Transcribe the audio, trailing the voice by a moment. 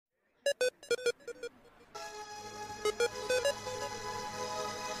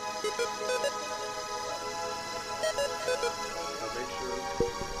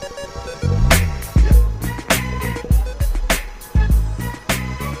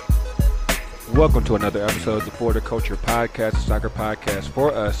Welcome to another episode of the Florida Culture Podcast, a soccer podcast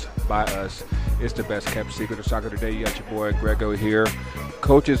for us, by us. It's the best kept secret of soccer today. You got your boy Grego here.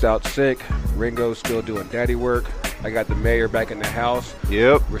 Coach is out sick. Ringo's still doing daddy work. I got the mayor back in the house.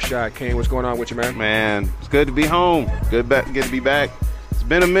 Yep. Rashad Kane, what's going on with you, man? Man, it's good to be home. Good to be back. It's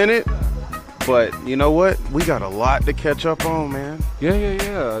been a minute, but you know what? We got a lot to catch up on, man.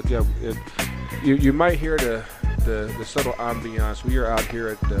 Yeah. You might hear the subtle ambiance. We are out here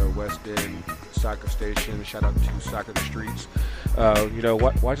at the West End Soccer Station. Shout out to Soccer in the Streets.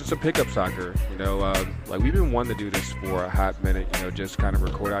 Watching some pickup soccer. Like we've been wanting to do this for a hot minute. Just kind of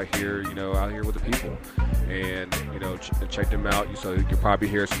record out here. Out here with the people, and check them out. So you'll probably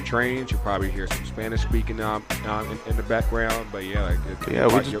hear some trains. You'll probably hear some Spanish speaking in the background. But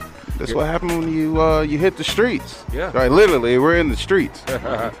that's what happened when you hit the streets. Yeah, right. Literally, we're in the streets.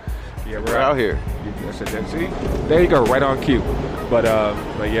 Yeah, we're out here. See, there you go, right on cue. But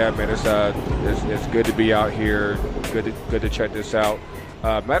yeah, man, it's good to be out here. Good to check this out.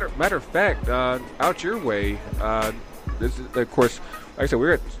 Matter of fact, out your way. This is, of course, like I said,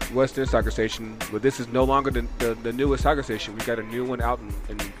 we're at West End Soccer Station, but this is no longer the newest soccer station. We got a new one out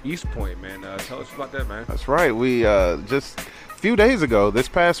in East Point, man. Tell us about that, man. That's right. We just a few days ago, this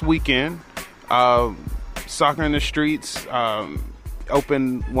past weekend, Soccer in the Streets.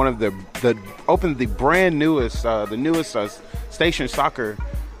 Opened the brand newest station soccer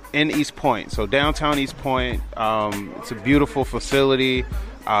in East Point. So downtown East Point. It's a beautiful facility.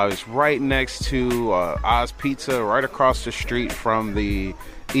 It's right next to Oz Pizza, right across the street from the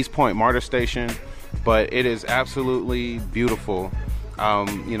East Point MARTA station. But it is absolutely beautiful.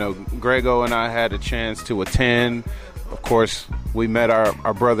 Grego and I had a chance to attend. Of course, we met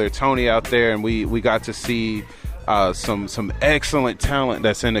our brother Tony out there, and we got to see some excellent talent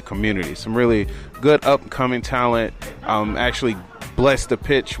that's in the community. Some really good upcoming talent. Actually blessed the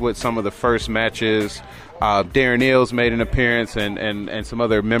pitch with some of the first matches. Darren Eels made an appearance, and some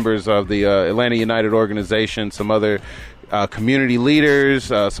other members of the Atlanta United organization, some other community leaders,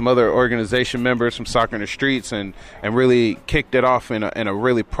 some other organization members from Soccer in the Streets, and really kicked it off in a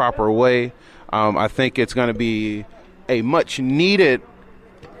really proper way. I think it's going to be a much needed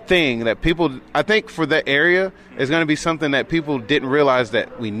thing that I think for that area is going to be something that people didn't realize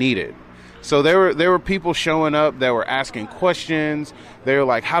that we needed. So there were people showing up that were asking questions. They were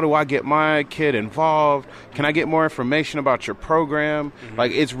like, how do I get my kid involved? Can I get more information about your program? Mm-hmm.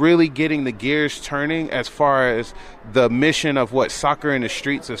 Like, it's really getting the gears turning as far as the mission of what Soccer in the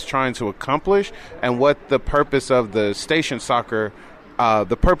Streets is trying to accomplish and what the purpose of the station soccer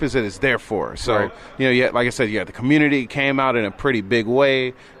the purpose it is there for. So, right. Like I said, the community came out in a pretty big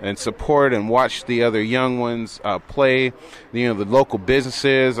way and support and watched the other young ones play. The local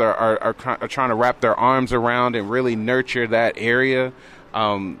businesses are trying to wrap their arms around and really nurture that area.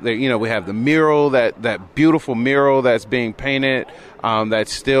 We have the mural, that beautiful mural that's being painted,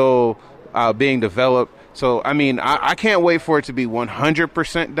 that's still being developed. So, I can't wait for it to be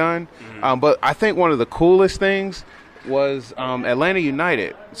 100% done. Mm-hmm. But I think one of the coolest things was Atlanta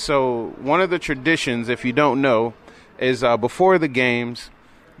United. So one of the traditions, if you don't know, is before the games,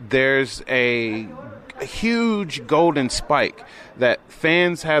 there's a huge golden spike that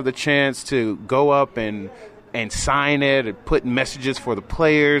fans have the chance to go up and sign it and put messages for the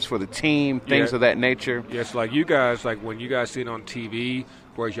players, for the team, things of that nature. Yes, like you guys, like when you guys see it on TV,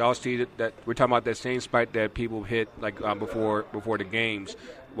 whereas y'all see that we're talking about that same spike that people hit before the games.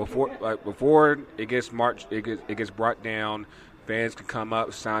 Before it gets marched, it gets brought down. Fans can come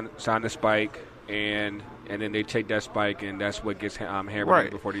up, sign the spike, and then they take that spike, and that's what gets hammered right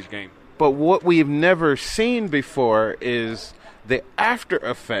before these games. But what we've never seen before is the after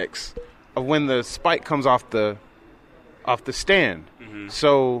effects of when the spike comes off the stand. Mm-hmm.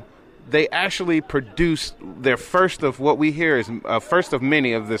 So they actually produced their first of what we hear is first of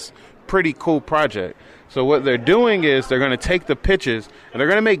many of this pretty cool project. So what they're doing is they're going to take the pitches and they're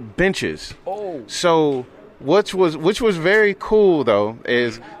going to make benches. Oh. So which was very cool though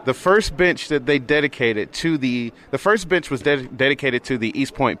is the first bench that they dedicated to the first bench was dedicated to the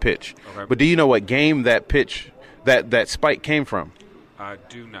East Point pitch. Okay. But do you know what game that pitch that spike came from? I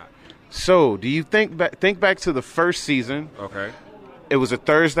do not. So do you think back to the first season? Okay. It was a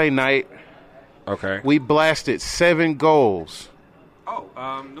Thursday night. Okay. We blasted 7 goals.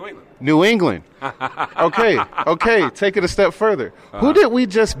 Oh, New England. Okay. Take it a step further. Who did we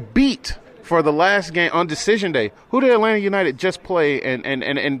just beat for the last game on decision day? Who did Atlanta United just play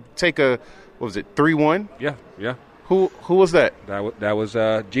and take a, what was it, 3-1? Yeah. Who was that? That was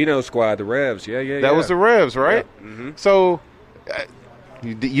Gino's squad, the Revs. Yeah. That was the Revs, right? Yeah. Mm-hmm. So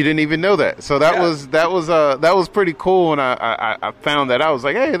You didn't even know that. So that was pretty cool. And I found that I was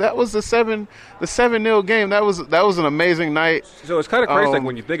like, hey, that was the 7-0 game. That was an amazing night. So it's kind of crazy, like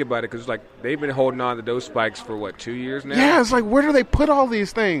when you think about it, because it's like they've been holding on to those spikes for what, 2 years now. Yeah, it's like, where do they put all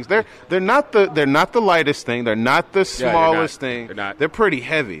these things? They're not the lightest thing. They're not the smallest thing. They're not. They're pretty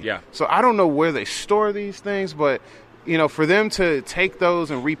heavy. Yeah. So I don't know where they store these things, but for them to take those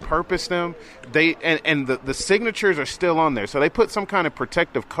and repurpose them, the signatures are still on there. So they put some kind of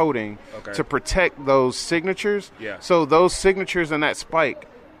protective coating to protect those signatures. Yeah. So those signatures and that spike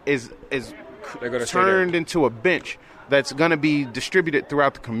is turned into a bench that's going to be distributed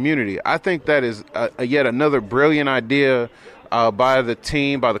throughout the community. I think that is yet another brilliant idea by the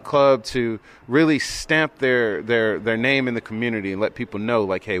team, by the club, to really stamp their name in the community and let people know,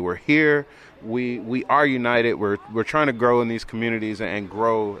 like, hey, we're here. We are united. We're trying to grow in these communities and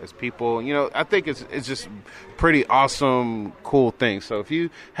grow as people. I think it's just pretty awesome, cool thing. So if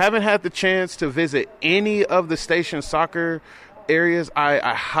you haven't had the chance to visit any of the station soccer areas,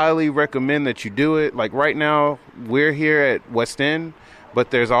 I highly recommend that you do it. Like right now, we're here at West End,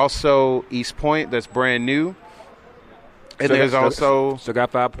 but there's also East Point that's brand new. And there's also got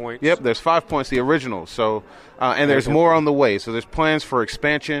 5 points. Yep, there's 5 points, the original. So and there's more on the way. So there's plans for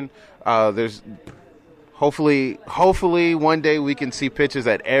expansion. There's hopefully one day we can see pitches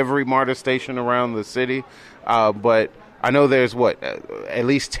at every MARTA station around the city. But I know there's at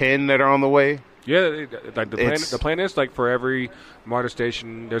least 10 that are on the way. Yeah, like the plan is like for every MARTA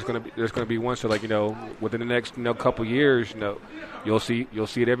station, there's gonna be one. So like within the next couple years, you'll see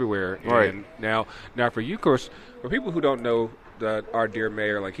it everywhere. Right. And now for you, of course, for people who don't know our dear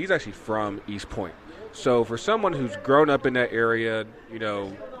mayor, like he's actually from East Point. So for someone who's grown up in that area,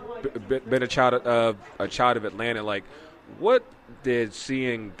 been a child of Atlanta, like what did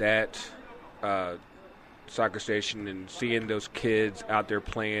seeing that soccer station and seeing those kids out there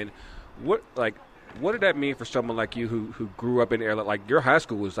playing, what did that mean for someone like you who grew up in the area? Like your high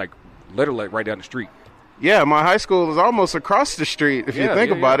school was like literally right down the street. Yeah, my high school was almost across the street if you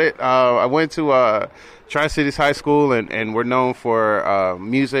think about it. I went to Tri-Cities High School, and we're known for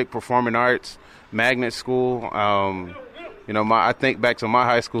music, performing arts, magnet school. I think back to my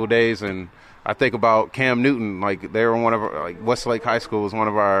high school days, and I think about Cam Newton. Like they were one of our, like Westlake High School was one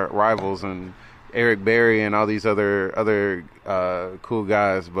of our rivals, and Eric Berry and all these other cool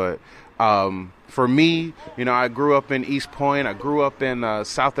guys. But for me, I grew up in East Point. I grew up in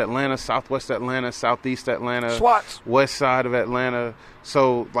South Atlanta, Southwest Atlanta, Southeast Atlanta, Swats. West side of Atlanta.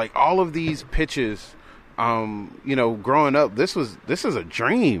 So like all of these pitches, growing up, this is a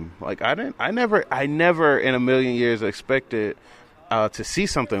dream. Like I never in a million years expected to see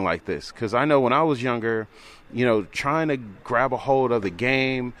something like this. Because I know when I was younger, trying to grab a hold of the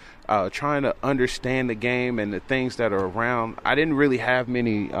game, trying to understand the game and the things that are around, I didn't really have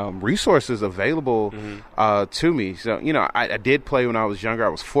many resources available to me. So, I did play when I was younger. I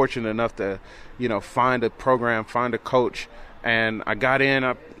was fortunate enough to, find a program, find a coach, and I got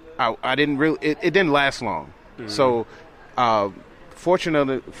in. I didn't really, it didn't last long. So,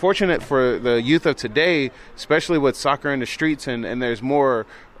 fortunate for the youth of today, especially with soccer in the streets, and there's more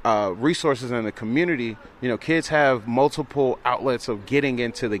resources in the community. Kids have multiple outlets of getting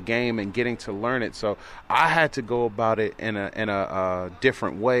into the game and getting to learn it. So I had to go about it in a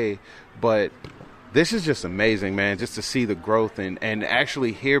different way, but this is just amazing, man, just to see the growth and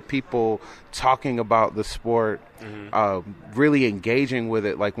actually hear people talking about the sport, really engaging with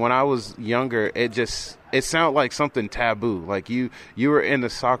it. Like when I was younger, it sounded like something taboo. Like you were into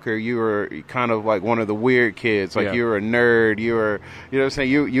soccer, you were kind of like one of the weird kids. Like you were a nerd, you were, what I'm saying,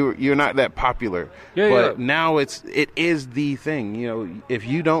 you're not that popular. But now it is the thing. If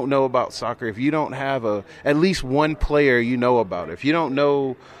you don't know about soccer, if you don't have at least one player you know about, if you don't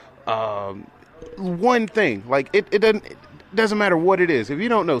know one thing, like it doesn't matter what it is. If you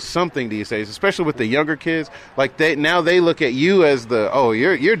don't know something these days, especially with the younger kids, like they look at you as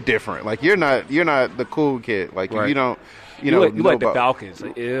you're different. Like you're not the cool kid. Like if you don't, you like the Falcons.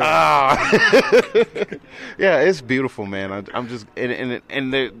 Like, yeah, it's beautiful, man. I'm just and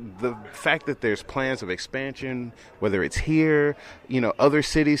the fact that there's plans of expansion, whether it's here, other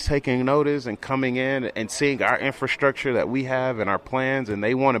cities taking notice and coming in and seeing our infrastructure that we have and our plans, and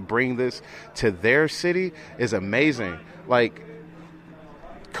they want to bring this to their city is amazing. Like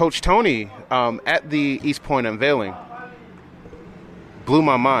Coach Tony at the East Point unveiling blew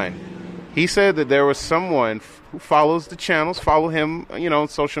my mind. He said that there was someone who follows the channels, follow him, on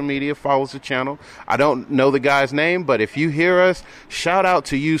social media, follows the channel. I don't know the guy's name, but if you hear us, shout out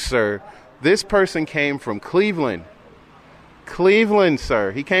to you, sir. This person came from Cleveland, Cleveland,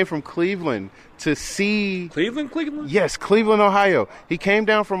 sir. He came from Cleveland to see Cleveland. Yes, Cleveland, Ohio. He came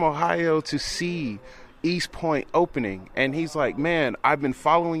down from Ohio to see East Point opening, and he's like, man, I've been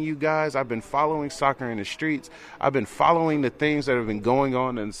following you guys. I've been following Soccer in the Streets. I've been following the things that have been going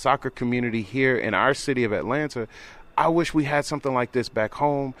on in the soccer community here in our city of Atlanta. I wish we had something like this back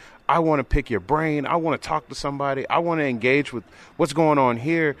home. I want to pick your brain. I want to talk to somebody. I want to engage with what's going on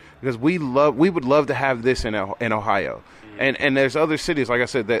here, because we would love to have this in Ohio. And there's other cities, like I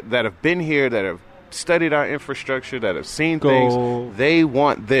said, that have been here, that have studied our infrastructure, that have seen things. They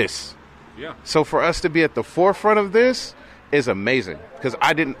want this. Yeah. So for us to be at the forefront of this is amazing, because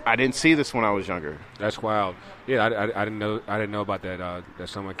I didn't see this when I was younger. That's wild. Yeah, I didn't know about that. That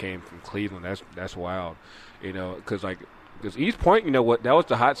someone came from Cleveland. That's wild. You know, because East Point, you know what, that was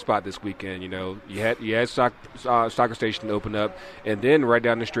the hot spot this weekend. You know, you had Soccer Station open up, and then right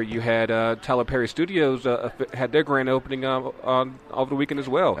down the street you had Tyler Perry Studios had their grand opening on over the weekend as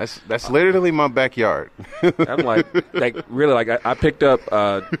well. That's literally my backyard. I'm like really, like I picked up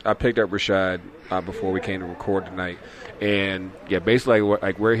Rashad before we came to record tonight, and yeah, basically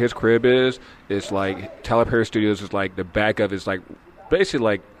like where his crib is, it's like Tyler Perry Studios is like the back of it's like basically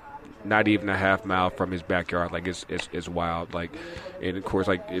like not even a half mile from his backyard. Like it's wild. Like, and of course,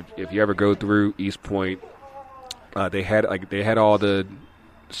 like if you ever go through East Point, they had all the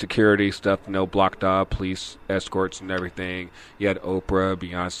security stuff, you know, blocked off, police escorts and everything. You had Oprah,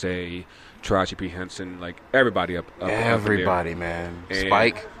 Beyonce, Taraji P. Henson, like everybody up everybody, there. Man. And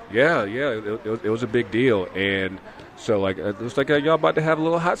Spike. Yeah, it was a big deal, and so like it was like y'all about to have a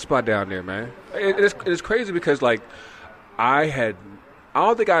little hot spot down there, man. It's crazy because like I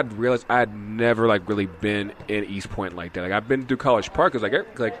don't think I'd realized I'd never like really been in East Point like that. Like I've been through College Park, cause like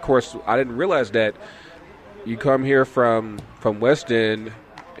of course I didn't realize that you come here from West End,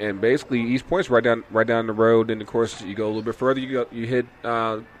 and basically East Point's right down the road, and of course you go a little bit further, you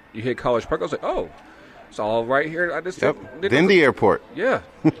hit College Park. I was like, oh, it's all right here. I just then the airport. Yeah,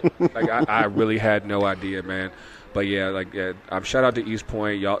 like I really had no idea, man. But yeah, like shout out to East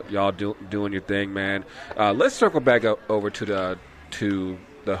Point, y'all doing your thing, man. Let's circle back over to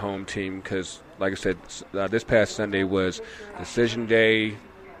the home team, because like I said, this past Sunday was decision day.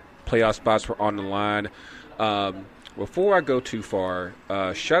 Playoff spots were on the line. Before I go too far,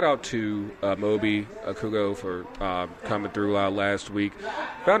 shout out to Moby Akugo for coming through last week.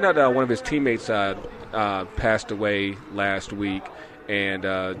 Found out one of his teammates passed away last week, and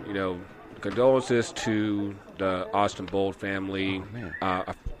condolences to the Austin Bold family. I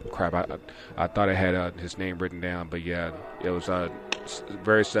thought I had his name written down, but yeah, it was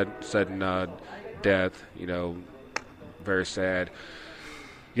very sudden death. You know, very sad.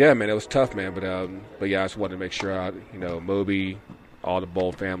 Yeah, man, it was tough, man. But yeah, I just wanted to make sure Moby, all the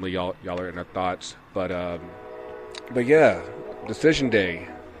Bold family, y'all are in our thoughts. But yeah, decision day,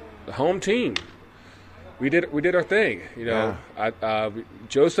 the home team. We did our thing, you know. Yeah.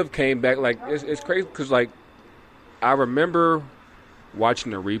 Joseph came back. Like it's crazy because like I remember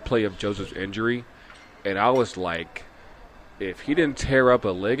watching a replay of Joseph's injury, and I was like, if he didn't tear up a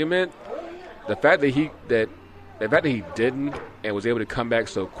ligament, the fact that he didn't and was able to come back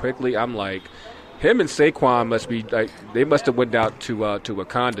so quickly, I'm like, him and Saquon must be like they must have went out to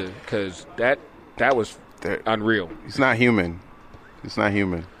Wakanda, because that was unreal. It's not human. It's not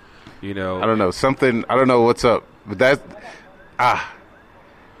human. You know, I don't know something. I don't know what's up, but that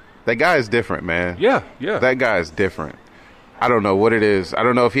guy is different, man. Yeah. That guy is different. I don't know what it is. I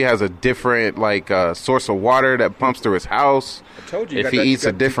don't know if he has a different source of water that pumps through his house. I told you. If he eats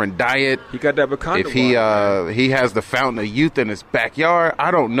a different diet. He got that Wakanda If he has the fountain of youth in his backyard. I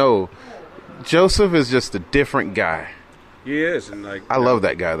don't know. Joseph is just a different guy. He is, and like I love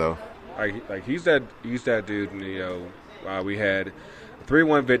that guy though. Like he's that dude. And, we had a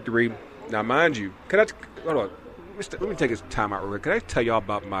 3-1 victory. Now, mind you, hold on. Let me take this time out real quick. Can I tell y'all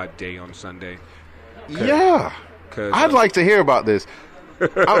about my day on Sunday? Yeah. I'd like to hear about this.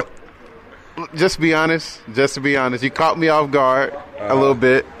 Just to be honest, you caught me off guard a little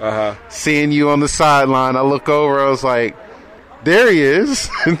bit. Seeing you on the sideline, I look over, I was like, there he is.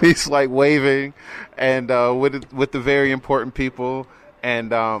 And he's like waving and with the very important people.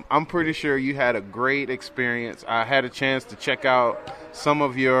 And I'm pretty sure you had a great experience. I had a chance to check out some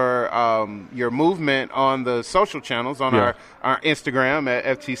of your movement on the social channels on our Instagram at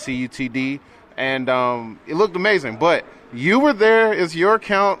FTCUTD. And it looked amazing. But you were there. Is your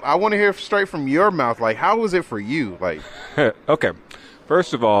account? I want to hear straight from your mouth. Like, how was it for you? Like, okay.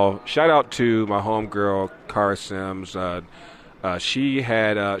 First of all, shout out to my homegirl, Cara Sims. She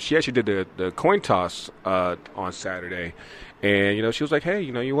actually did the coin toss on Saturday, and she was like, "Hey,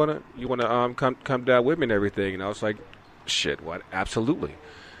 you wanna come down with me and everything?" And I was like, Shit, what? Absolutely.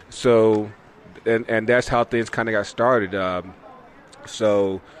 So, and that's how things kind of got started.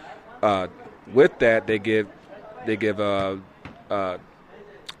 So, with that, they give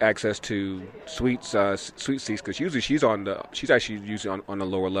access to sweet seats because usually she's actually usually on the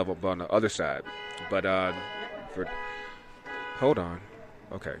lower level, but on the other side. But hold on,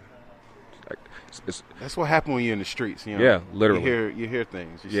 okay. That's what happened when you're in the streets. You know? Yeah, literally. You hear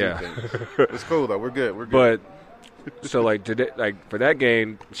things. You see things. It's cool though. We're good. But so like today, like for that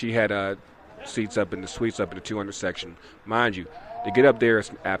game, she had seats up in the suites up in the 200 section. Mind you, to get up there is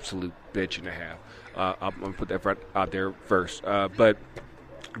an absolute bitch and a half. I'm gonna put that out there first. But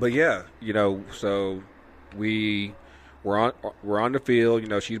yeah, so we're on the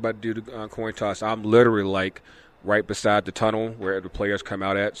field. She's about to do the coin toss. I'm literally like right beside the tunnel where the players come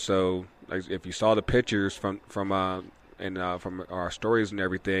out at. So like, if you saw the pictures from our stories and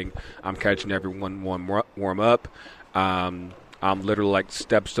everything, I'm catching everyone warm up. I'm literally like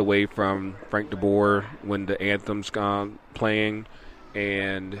steps away from Frank DeBoer when the anthem's playing,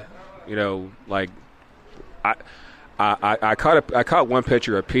 and like I caught one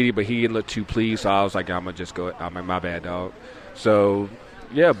picture of Petey, but he didn't look too pleased, so I was like, I'm gonna just go. I'm like, my bad, dog. So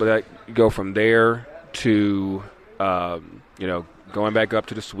yeah, but you go from there to going back up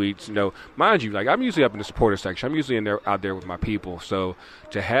to the suites. Mind you, like I'm usually up in the supporter section. I'm usually out there with my people. So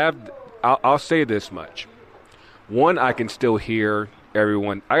to have, I'll say this much: one, I can still hear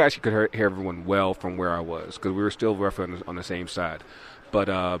everyone. I actually could hear everyone well from where I was because we were still roughly on the same side.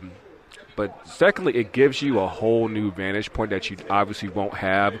 But secondly, it gives you a whole new vantage point that you obviously won't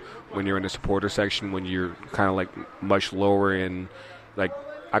have when you're in the supporter section, when you're kind of like much lower in, like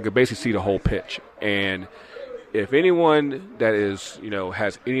I could basically see the whole pitch. And if anyone that is,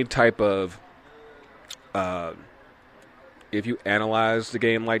 has any type of, if you analyze the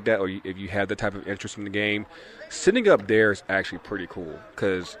game like that, or if you have the type of interest in the game, sitting up there is actually pretty cool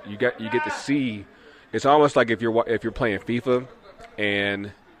because you get to see. It's almost like if you're playing FIFA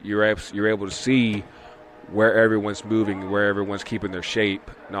and you're able to see where everyone's moving, where everyone's keeping their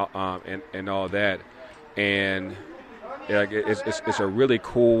shape, and all that, and it's a really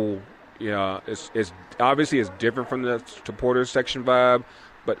cool. It's obviously it's different from the supporters section vibe,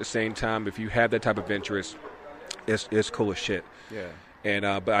 but at the same time, if you have that type of interest, it's cool as shit. Yeah.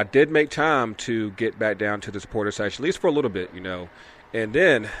 And but I did make time to get back down to the supporter section, at least for a little bit, and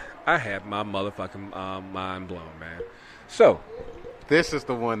then I had my motherfucking mind blown, man. So. This is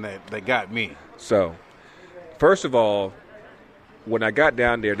the one that got me. So, first of all, when I got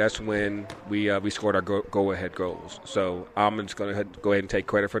down there, that's when we scored our go-ahead goals. So I'm just going to go ahead and take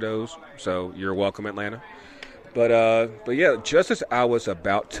credit for those. So you're welcome, Atlanta. But yeah, just as I was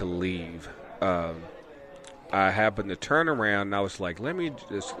about to leave, I happened to turn around and I was like, let me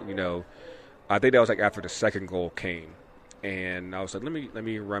just, I think that was like after the second goal came. And I was like, let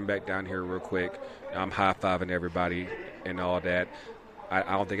me run back down here real quick. I'm high-fiving everybody and all that.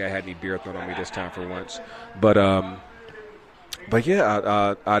 I don't think I had any beer thrown on me this time for once. But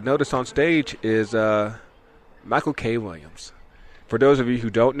yeah, I noticed on stage is Michael K. Williams. For those of you who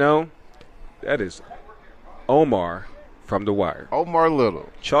don't know, that is Omar from The Wire. Omar Little.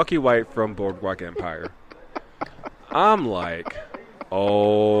 Chalky White from Boardwalk Empire. I'm like,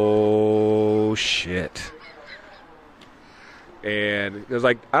 oh, shit. And it was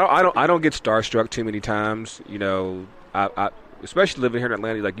like I don't get starstruck too many times, I especially living here in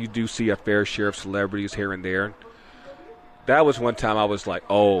Atlanta. Like you do see a fair share of celebrities here and there. That was one time I was like,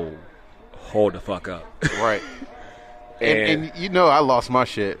 oh, hold the fuck up, right? and I lost my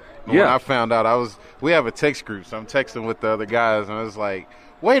shit when I found out. We have a text group, so I'm texting with the other guys, and I was like,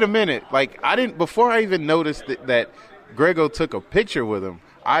 wait a minute, like before I even noticed that Grego took a picture with him.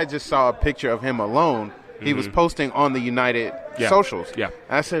 I just saw a picture of him alone. He was posting on the United socials. Yeah.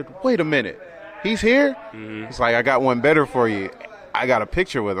 And I said, wait a minute. He's here? Mm-hmm. It's like, I got one better for you. I got a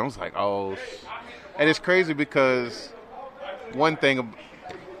picture with him. I was like, oh. And it's crazy because one thing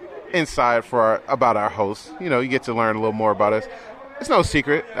inside about our hosts, you get to learn a little more about us. It's no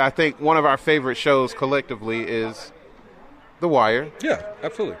secret. I think one of our favorite shows collectively is The Wire. Yeah,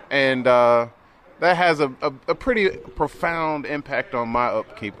 absolutely. And that has a pretty profound impact on my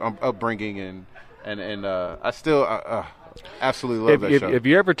upbringing and I still absolutely love that show. If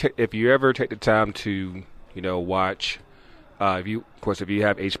you ever take the time to watch, if you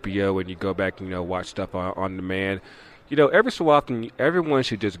have HBO and you go back and watch stuff on demand, every so often everyone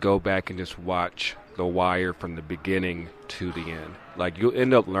should just go back and just watch The Wire from the beginning to the end. Like you'll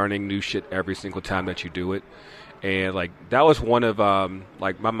end up learning new shit every single time that you do it. And like that was one of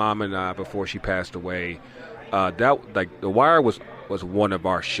like my mom and I before she passed away. That like The Wire was one of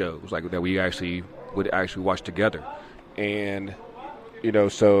our shows like that we would actually watch together. And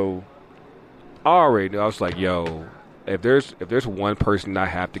so I already knew. I was like, yo, if there's one person I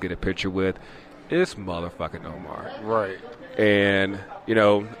have to get a picture with, it's motherfucking Omar. Right. And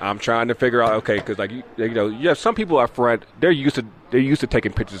I'm trying to figure out, okay, because some people up front, they're used to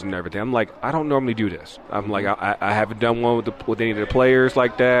taking pictures and everything. I'm like, I don't normally do this. I'm like, I haven't done one with any of the players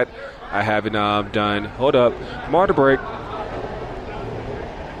like that. I haven't done. Hold up, more to break.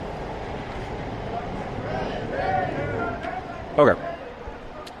 Okay.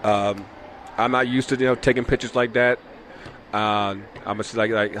 I'm not used to taking pictes like that. I'm gonna see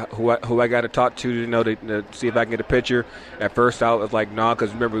like who I got to talk to to see if I can get a picture. At first I was like, nah,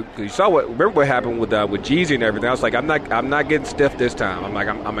 because remember what happened with Jeezy and everything. I was like, I'm not getting stiff this time. I'm like,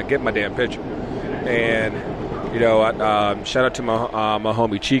 I'm gonna get my damn picture. And shout out to my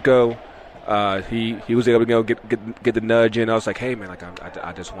homie Chico. He was able to get the nudge in. I was like, hey man, like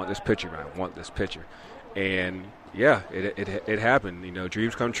I just want this picture, man. I want this picture. And yeah, it happened.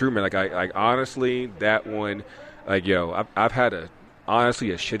 Dreams come true, man. Like I honestly, that one. Like, yo, I've had honestly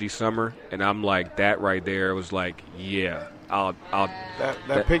a shitty summer, and I'm like, that right there was like, yeah, I'll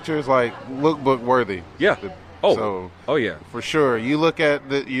that picture is like lookbook worthy. Yeah. Oh yeah, for sure. You look at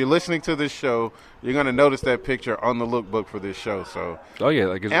you're listening to this show, you're gonna notice that picture on the lookbook for this show. So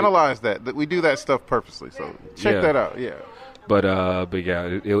analyze that. We do that stuff purposely. So check that out. Yeah. But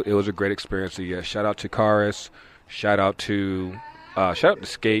yeah, it was a great experience. So, yeah, shout out to Karis, shout out to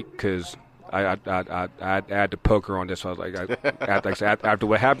Skate, because I had to poke her on this. So I was like, after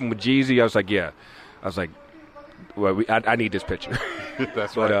what happened with Jeezy, I was like, well, I need this picture.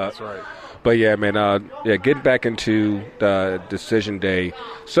 That's right. That's right. But yeah, man, getting back into the decision day.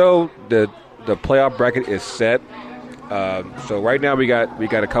 So the playoff bracket is set. So right now we got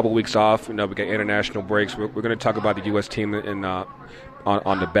a couple weeks off. We got international breaks. We're going to talk about the U.S. team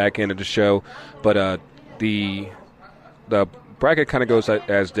on the back end of the show. But the bracket kind of goes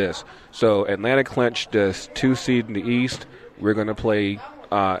as this. So Atlanta clinched the 2 seed in the East. We're going to play.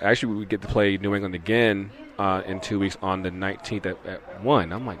 Actually, we get to play New England again in 2 weeks on the 19th at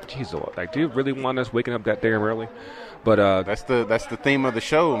 1. I'm like, geez, like, do you really want us waking up that damn early? But that's the theme of the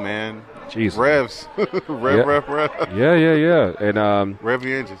show, man. Jeez, revs, rev. Yeah. And rev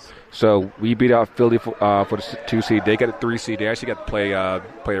your engines. So we beat out Philly for the 2 seed. They got a 3 seed. They actually got to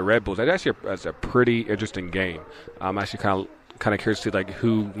play the Red Bulls. That's a pretty interesting game. I'm actually kind of curious to see like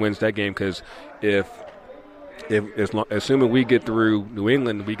who wins that game, because if assuming we get through New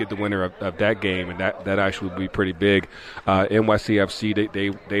England, we get the winner of that game, and that actually would be pretty big.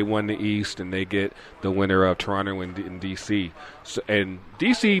 NYCFC, they won the East, and they get the winner of Toronto and DC. So, and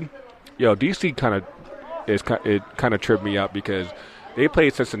DC kind of tripped me up because they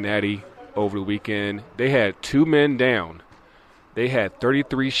played Cincinnati over the weekend. They had 2 men down. They had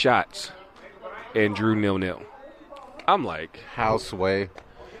 33 shots and drew 0-0. I'm like, houseway.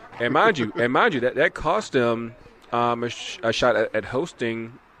 And mind you, that cost them a shot at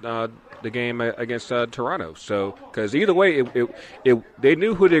hosting the game against Toronto. So, because either way, they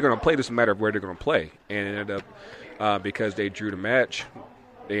knew who they're going to play. It doesn't matter where they're going to play. And it ended up because they drew the match,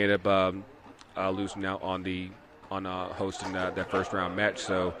 they ended up losing out on hosting that first round match.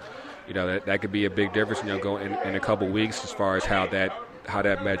 So, that could be a big difference. Going in a couple weeks as far as how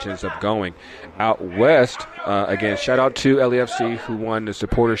that match ends up going. Out west, again, shout out to LAFC who won the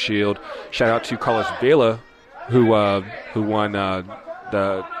Supporter Shield. Shout out to Carlos Vela who won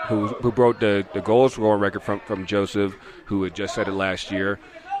who broke the goal scoring record from Joseph, who had just set it last year.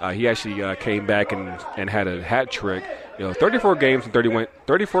 He actually came back and had a hat trick. 34 games and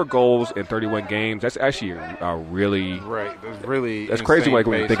 34 goals in 31 games. That's actually a really right. That's crazy when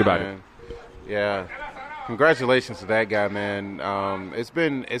you think about it. Yeah. Congratulations to that guy, man. It's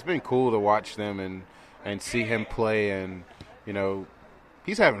been cool to watch them and see him play, and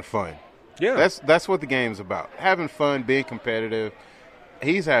he's having fun. Yeah, that's what the game's about. Having fun, being competitive.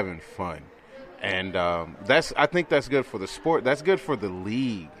 He's having fun, and I think that's good for the sport. That's good for the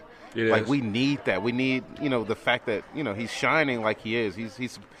league. We need that. We need the fact that he's shining like he is.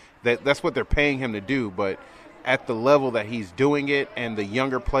 That's what they're paying him to do, but at the level that he's doing it, and the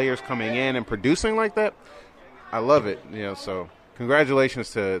younger players coming in and producing like that, I love it. So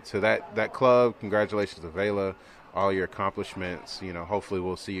congratulations to that club. Congratulations to Vela, all your accomplishments. Hopefully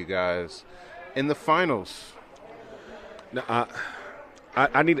we'll see you guys in the finals. No,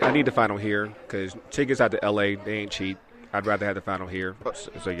 I need the final here because tickets out to LA, they ain't cheap. I'd rather have the final here.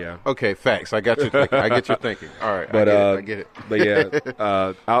 So yeah. Okay, facts. I got your thinking. I get your thinking. All right, but I get it. But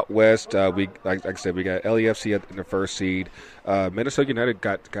yeah, out west, we like I said, we got LAFC in the 1st seed. Minnesota United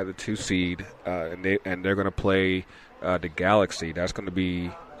got the 2 seed, and they're going to play the Galaxy. That's going to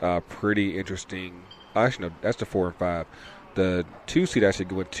be a pretty interesting Actually, no, that's the 4 and 5. The 2 seed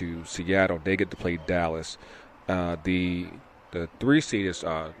actually went to Seattle. They get to play Dallas. The 3 seed is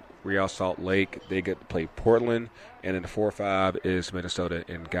Real Salt Lake. They get to play Portland, and then the 4-5 is Minnesota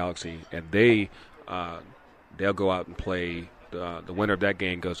and Galaxy, and they'll go out and play. The winner of that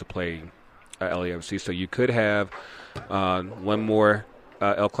game goes to play LAFC. So you could have one more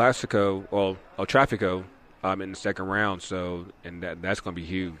El Clasico or El Tráfico in the second round. So and that's going to be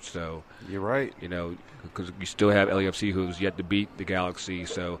huge. So you're right. Because you still have LAFC who's yet to beat the Galaxy.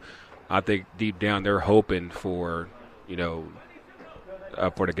 So I think deep down they're hoping for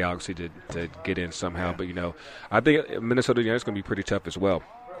for the Galaxy to get in somehow. But I think Minnesota United is going to be pretty tough as well.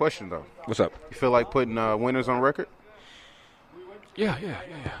 Question though, what's up? You feel like putting winners on record? Yeah.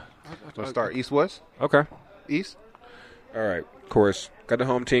 Let's start East-West. Okay. East. All right. Of course, got the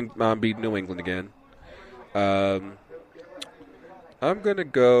home team beat New England again. I'm gonna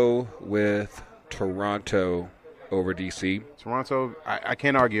go with Toronto over DC. Toronto. I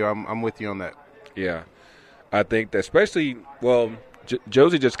can't argue. I'm with you on that. Yeah, I think that especially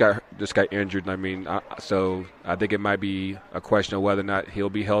Josie just got injured. I mean, so I think it might be a question of whether or not he'll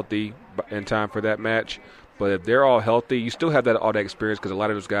be healthy in time for that match. But if they're all healthy, you still have all that experience because a lot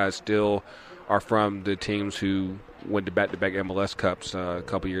of those guys still are from the teams who went to back-to-back MLS Cups a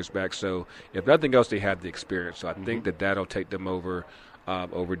couple years back. So if nothing else, they have the experience. So I think that'll take them over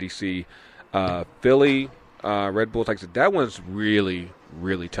DC. Philly, Red Bulls, like I said, that one's really,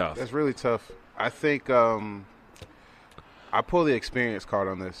 really tough. That's really tough. I think I pull the experience card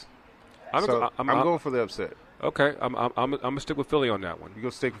on this. I'm going for the upset. Okay, I'm gonna stick with Philly on that one. You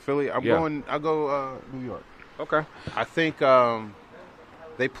gonna stick with Philly? I'll go New York. Okay. I think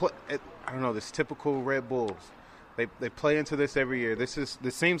they play. I don't know, this typical Red Bulls. They play into this every year. This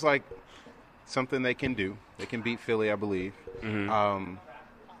seems like something they can do. They can beat Philly, I believe. Mm-hmm.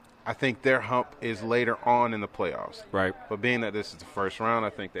 I think their hump is later on in the playoffs. Right. But being that this is the first round,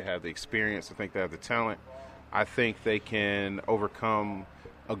 I think they have the experience. I think they have the talent. I think they can overcome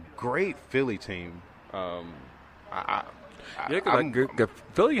a great Philly team.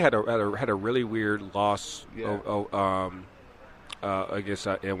 Philly had a really weird loss against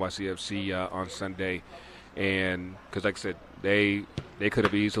NYCFC on Sunday, and because like I said, they could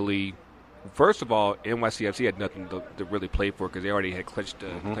have easily. First of all, NYCFC had nothing to really play for because they already had clinched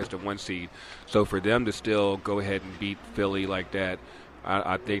the 1 seed. So for them to still go ahead and beat Philly like that,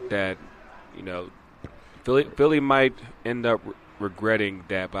 I think that Philly might end up regretting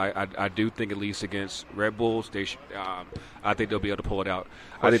that, but I do think at least against Red Bulls, I think they'll be able to pull it out.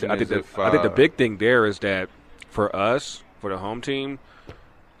 I think the big thing there is that for us, for the home team,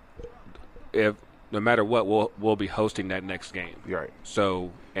 if no matter what, we'll be hosting that next game. Right.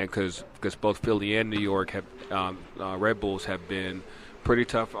 So and because both Philly and New York have Red Bulls have been pretty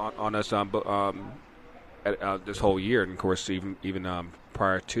tough on us this whole year, and of course even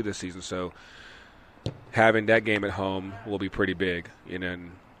prior to the season. So having that game at home will be pretty big, and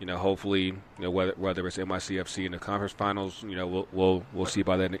then hopefully whether it's NYCFC in the conference finals, we'll see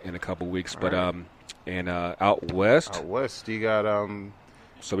by then in a couple weeks. But and out west, you got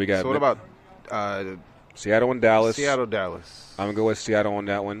so we got. So what about Seattle and Dallas? Dallas. I'm gonna go with Seattle on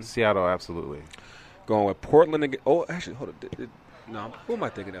that one. Seattle, absolutely. Going with Portland again. Oh, actually, hold on. No, who am I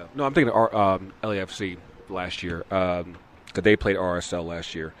thinking of? No, I'm thinking of LAFC last year because they played RSL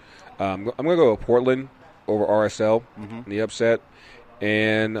last year. I'm going to go with Portland over RSL in the upset,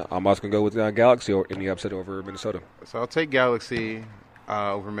 and I'm also going to go with Galaxy in the upset over Minnesota. So I'll take Galaxy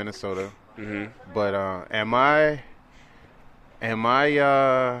over Minnesota. Mm-hmm. But am I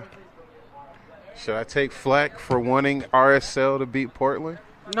should I take flack for wanting RSL to beat Portland?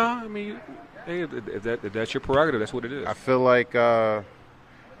 No, I mean, hey, if that's your prerogative, that's what it is. I feel like I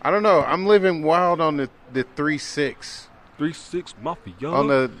don't know. I'm living wild on the 3-6. 3-6 Mafia. On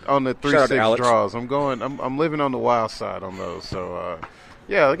the 3-6 draws. I'm living on the wild side on those. So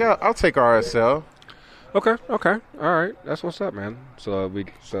I'll take RSL. Okay. All right. That's what's up, man.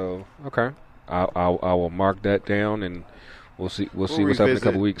 Okay. I will mark that down, and we'll see what's up in a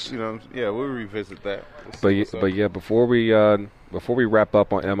couple weeks. We'll revisit that. Before we wrap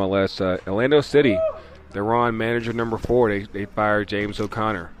up on MLS, Orlando City, they're on manager number 4. They fired James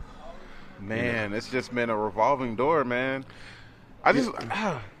O'Connor. Man, it's just been a revolving door, man. I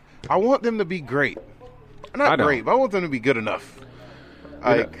want them to be great. Not great, but I want them to be good enough.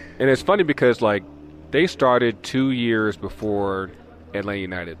 And it's funny because they started 2 years before Atlanta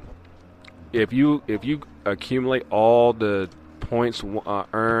United. If you accumulate all the points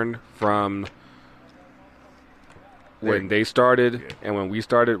earned from when they started and when we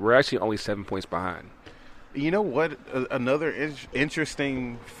started, we're actually only 7 points behind. You know what? Another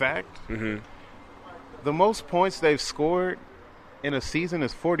interesting fact. Mm-hmm. The most points they've scored in a season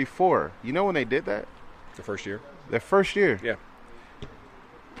is 44. You know when they did that? The first year. Their first year. Yeah.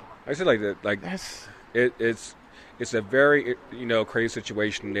 I said like that. Like That's it's a very crazy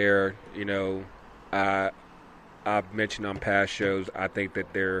situation there. I've mentioned on past shows. I think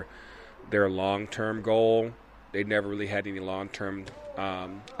that their long-term goal, they never really had any long-term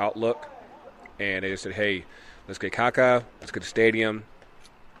outlook, and they just said, "Hey, let's get Kaka, let's get a stadium,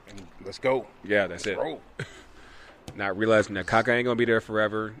 and let's go." Yeah, that's it. Not realizing that Kaka ain't gonna be there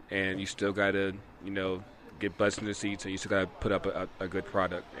forever, and you still gotta get butts in the seats, and you still gotta put up a good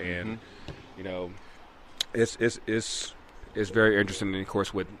product, and it's very interesting. And of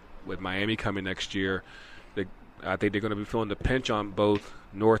course, with Miami coming next year, I think they're going to be feeling the pinch on both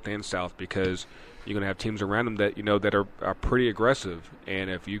North and South, because you're going to have teams around them that that are pretty aggressive, and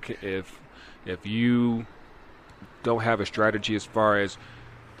if you don't have a strategy as far as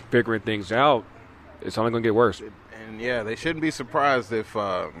figuring things out, it's only going to get worse. And yeah, they shouldn't be surprised if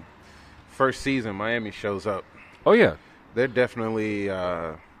first season Miami shows up. Oh yeah, they're definitely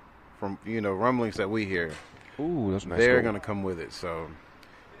from rumblings that we hear. Ooh, that's nice. They're going to come with it, so.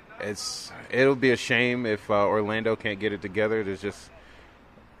 It'll be a shame if Orlando can't get it together to just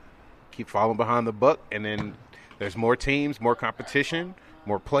keep falling behind the buck, and then there's more teams, more competition,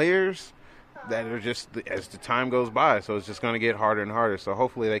 more players that are just as the time goes by. So it's just going to get harder and harder. So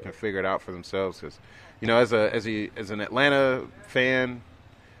hopefully they can figure it out for themselves. Because as an Atlanta fan,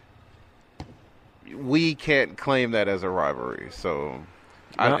 we can't claim that as a rivalry. So.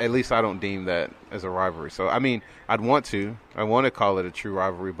 At least I don't deem that as a rivalry. So, I mean, I want to call it a true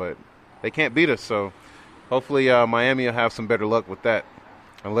rivalry, but they can't beat us. So, hopefully Miami will have some better luck with that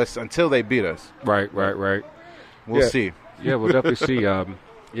until they beat us. Right. We'll see. Yeah, we'll definitely see.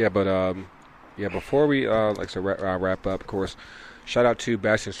 Before we wrap up, of course, shout out to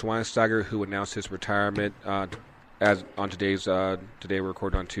Bastian Schweinsteiger, who announced his retirement as on today we're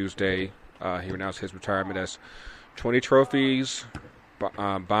recording on Tuesday. He announced his retirement as 20 trophies.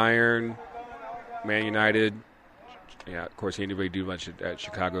 Bayern, Man United. Yeah, of course, he didn't really do much at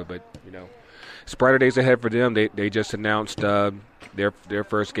Chicago, but it's brighter days ahead for them. They just announced their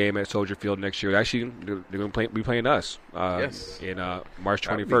first game at Soldier Field next year. Actually, they're going to be playing us in March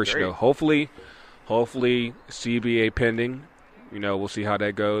 21st. Hopefully CBA pending. We'll see how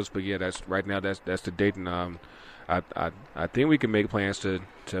that goes. But yeah, that's the date, and I think we can make plans to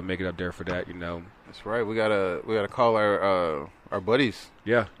make it up there for that. That's right. We gotta call our buddies.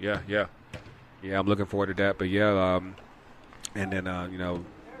 Yeah. I'm looking forward to that. But yeah, and then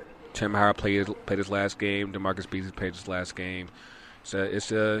Tim Howard played his last game. DeMarcus Beasley played his last game. So it's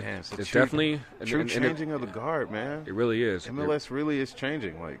definitely a true changing of the guard, man. It really is. MLS really is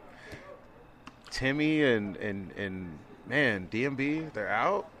changing. Like Timmy and man, DMB, they're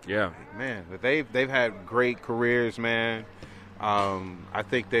out. Yeah, man, they've had great careers, man. I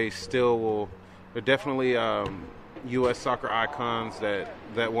think they still will. They're definitely U.S. soccer icons that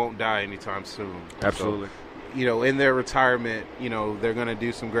won't die anytime soon. Absolutely. So, in their retirement, they're going to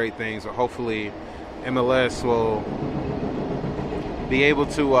do some great things. But hopefully, MLS will be able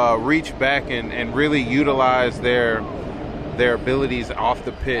to reach back and really utilize their abilities off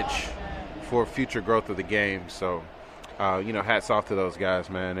the pitch for future growth of the game. So, hats off to those guys,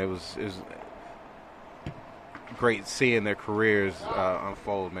 man. It was great seeing their careers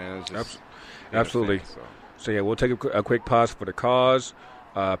unfold, man. It was just absolutely. So yeah, we'll take a quick pause for the cause,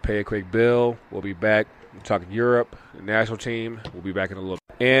 pay a quick bill. We'll be back. We're talking Europe, the national team. We'll be back in a little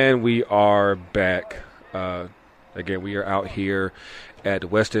bit. And we are back. Again, we are out here at the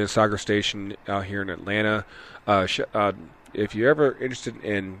West End Soccer Station out here in Atlanta. If you're ever interested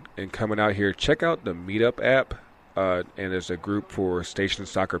in coming out here, check out the Meetup app. And there's a group for Station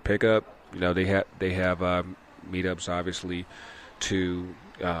Soccer Pickup. They have meetups, obviously, to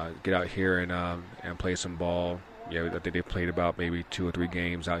get out here and play some ball. I think they've played about maybe 2 or 3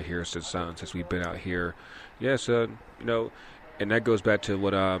 games out here since we've been out here. Yes, and that goes back to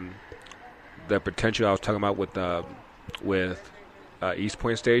what the potential I was talking about with East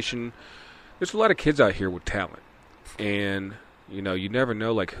Point Station. There's a lot of kids out here with talent, and you never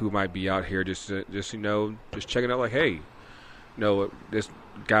know who might be out here just checking out hey, this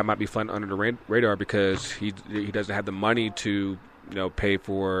guy might be flying under the radar because he doesn't have the money to pay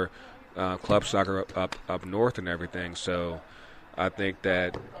for club soccer up north and everything. So I think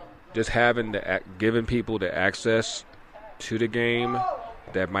that just giving people the access to the game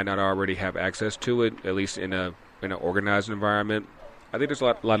that might not already have access to it, at least in an organized environment, I think there's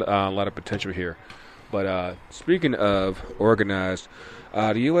a lot of potential here. But speaking of organized,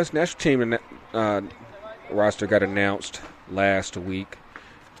 the U.S. national team roster got announced last week.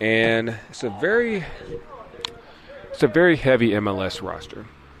 and it's a very heavy MLS roster,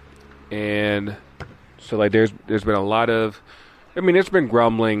 and so like there's been a lot of, I mean, there's been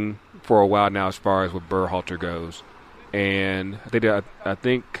grumbling for a while now as far as what Berhalter goes, and I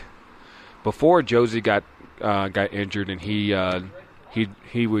think before Josie got injured and he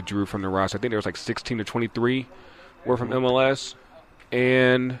withdrew from the roster, I think there was like 16 to 23 were from MLS,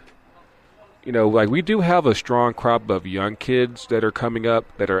 and you know, like we do have a strong crop of young kids that are coming up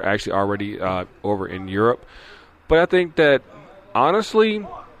that are actually already over in Europe. But I think that, honestly,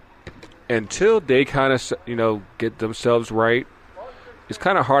 until they kind of, you know, get themselves right, it's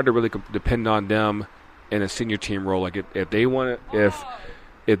kind of hard to really depend on them in a senior team role. Like if they want to,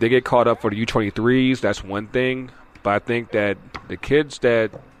 if they get caught up for the U23s, that's one thing. But I think that the kids that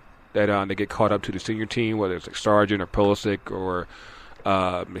they get caught up to the senior team, whether it's like Sargent or Pulisic or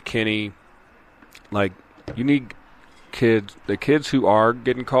McKinney, like you need the kids who are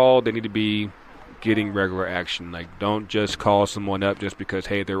getting called, they need to be getting regular action. Like, don't just call someone up just because,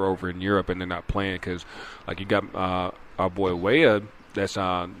 hey, they're over in Europe and they're not playing. Because, like, you got our boy Weah that's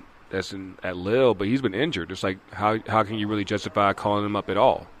at Lille, but he's been injured. It's like, how can you really justify calling him up at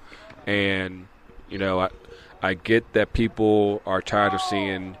all? And, you know, I get that people are tired of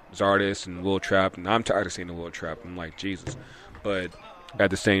seeing Zardes and Will Trapp, and I'm tired of seeing the Will Trapp. I'm like, Jesus. But at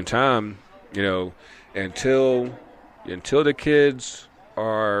the same time, you know, until the kids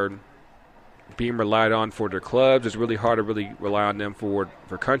are being relied on for their clubs, it's really hard to really rely on them for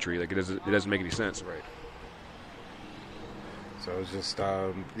country. Like, it doesn't make any sense. Right. So it's just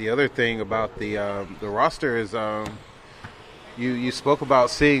the other thing about the roster is you spoke about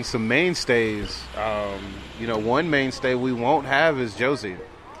seeing some mainstays. You know, one mainstay we won't have is Josie.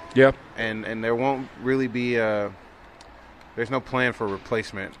 Yeah. And there won't really be there's no plan for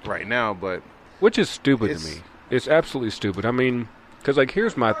replacement right now, but which is stupid to me. It's absolutely stupid. I mean, because like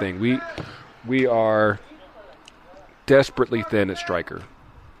here's my thing: we are desperately thin at striker,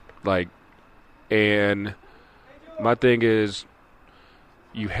 like, and my thing is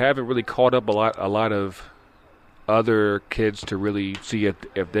you haven't really caught up a lot of other kids to really see if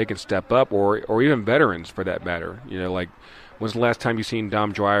they can step up, or even veterans for that matter. You know, like when's the last time you seen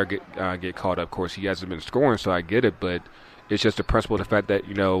Dom Dwyer get caught up? Of course, he hasn't been scoring, so I get it, but it's just the principle of the fact that,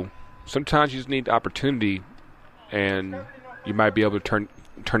 you know, sometimes you just need opportunity, and you might be able to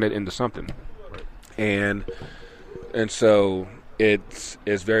turn it into something. And so it's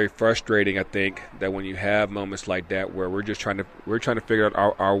very frustrating, I think, that when you have moments like that where we're trying to figure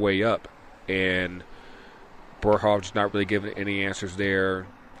out our way up, and Berhalter's not really giving any answers there,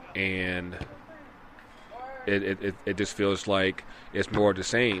 and it just feels like it's more of the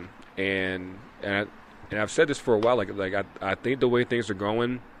same. And I've said this for a while. Like I think the way things are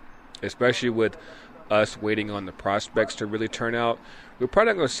going, especially with us waiting on the prospects to really turn out, we're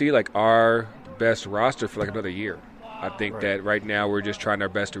probably not going to see like our best roster for like another year. I think that right now we're just trying our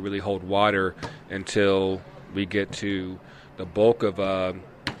best to really hold water until we get to the bulk of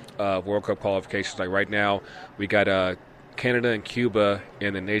World Cup qualifications. Like right now, we got Canada and Cuba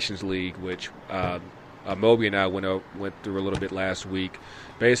in the Nations League, which Moby and I went through a little bit last week.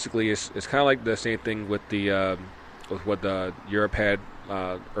 Basically, it's kind of like the same thing with with what the Europe had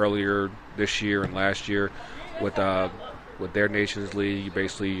earlier this year and last year with their Nations League.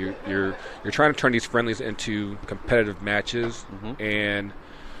 Basically, you're trying to turn these friendlies into competitive matches, and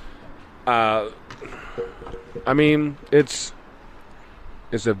I mean it's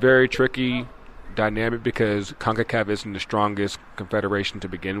a very tricky dynamic because CONCACAF isn't the strongest confederation to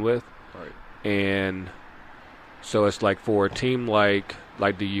begin with, right? And so it's like for a team like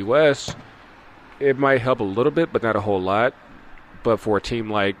the U.S., it might help a little bit, but not a whole lot. But for a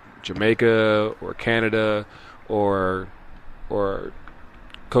team like Jamaica or Canada or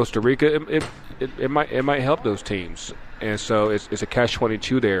Costa Rica, it might help those teams. And so it's a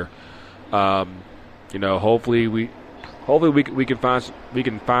catch-22 there. You know, hopefully we can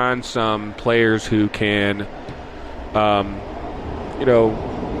find some players who can, you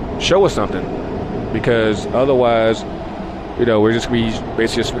know, show us something, because otherwise, you know, we're just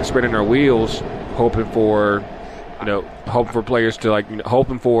basically spinning our wheels, hoping for players to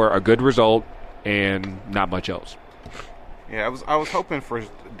hoping for a good result and not much else. Yeah, I was hoping for a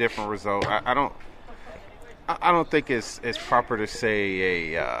different result. I don't think it's proper to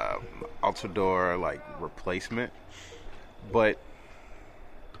say a Altidore like replacement, but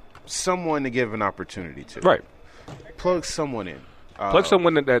someone to give an opportunity to. Right. Plug someone in. Plug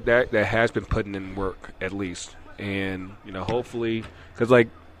someone that has been putting in work at least, and you know, hopefully, because like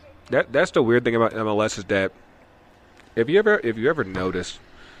that's the weird thing about MLS is that if you ever notice,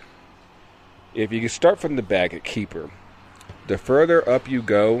 if you start from the back at keeper, the further up you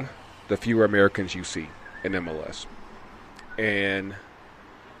go, the fewer Americans you see in MLS. And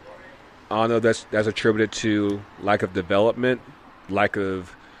I don't know if that's attributed to lack of development, lack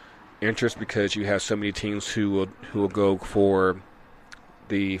of interest, because you have so many teams who will go for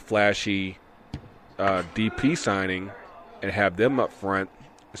the flashy DP signing and have them up front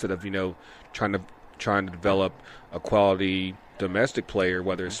instead of trying to develop a quality domestic player,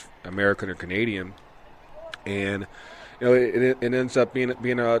 whether it's American or Canadian. And it ends up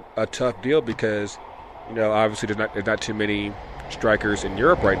being a tough deal because obviously there's not too many strikers in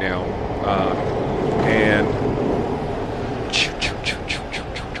Europe right now, and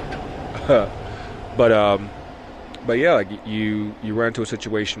but yeah, like you run into a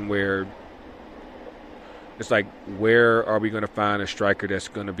situation where it's like, where are we going to find a striker that's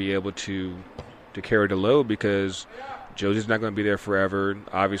going to be able to carry the load? Because Josie's not going to be there forever.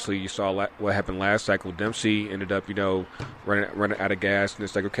 Obviously, you saw what happened last cycle. Dempsey ended up, running out of gas, and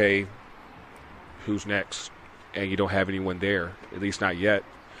it's like, okay, who's next? And you don't have anyone there, at least not yet.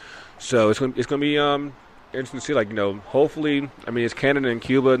 So it's going to be interesting to see. Like, hopefully, I mean, it's Canada and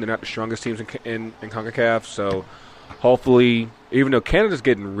Cuba, and they're not the strongest teams in CONCACAF. So hopefully, even though Canada's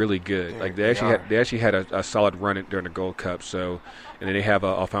getting really good, like they actually had a solid run during the Gold Cup. So, and then they have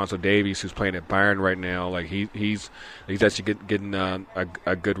Alphonso Davies, who's playing at Bayern right now. Like he's actually getting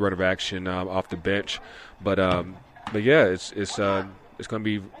a good run of action off the bench. But yeah, it's going to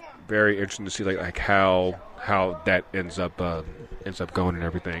be very interesting to see like how that ends up going and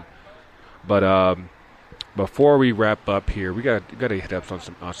everything. But before we wrap up here, we got to hit up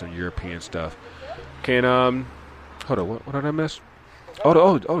on some European stuff. Can hold on, what did I miss?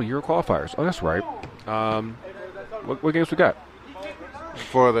 Oh, Euro qualifiers. Oh, that's right. What games we got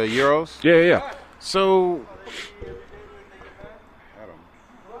for the Euros? Yeah. So,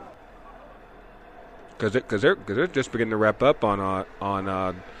 because they're just beginning to wrap up on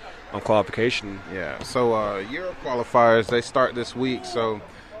qualification. Yeah. So Euro qualifiers, they start this week. So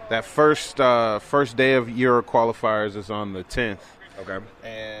that first day of Euro qualifiers is on the 10th. Okay.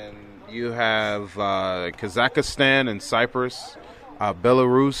 And you have Kazakhstan and Cyprus,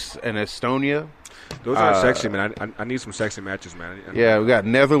 Belarus and Estonia. Those are sexy, man. I need some sexy matches, man. Yeah, we got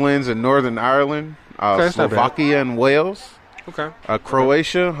Netherlands and Northern Ireland, Slovakia and Wales. Okay.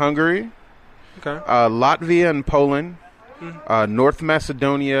 Croatia, Hungary. Okay. Latvia and Poland. North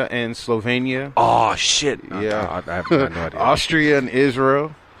Macedonia and Slovenia. Oh, shit. Yeah. I have no idea. Austria and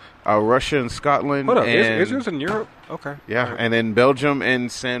Israel. Russia and Scotland. Hold up. And Israel's in Europe? Okay. Yeah, right. And then Belgium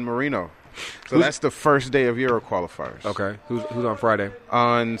and San Marino. So that's the first day of Euro qualifiers. Okay. Who's on Friday?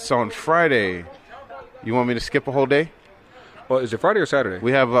 On Friday, you want me to skip a whole day? Well, is it Friday or Saturday?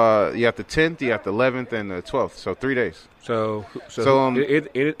 We have you have the 10th, you have the 11th, and the 12th. So 3 days. So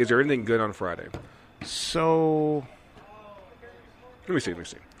is there anything good on Friday? So let me see.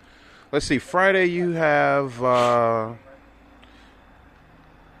 Let's see. Friday you have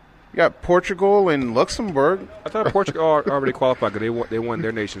you got Portugal and Luxembourg. I thought Portugal already qualified because they won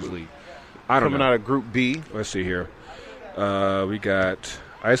their Nations League. I don't know. Coming out of Group B. Let's see here. We got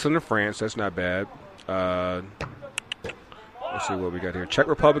Iceland and France. That's not bad. Let's see what we got here. Czech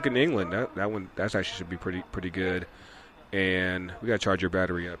Republic and England. That's actually should be pretty good. And we got to charge your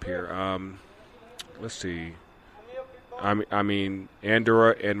battery up here. Let's see. I mean,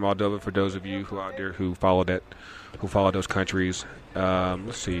 Andorra and Moldova, for those of you who out there who follow those countries.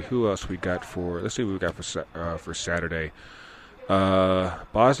 Let's see who else we got for. Let's see what we got for Saturday.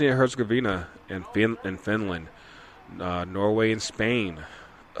 Bosnia and Herzegovina and Finland, Norway and Spain,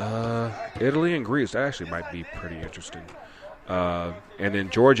 Italy and Greece. That actually might be pretty interesting. And then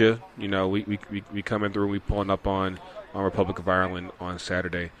Georgia. We coming through. We pulling up on Republic of Ireland on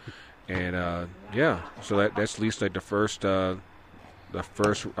Saturday. And so that's at least like the first group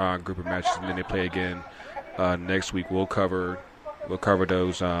of matches, and then they play again next week. We'll cover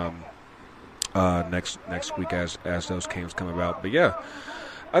those next week as those games come about. But yeah,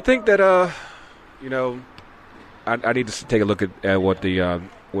 I think that I need to take a look at what the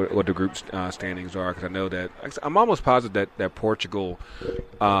group standings are, because I know that I'm almost positive that Portugal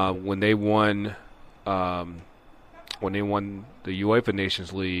when they won the UEFA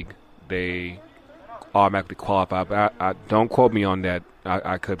Nations League, they automatically qualify. But I don't quote me on that.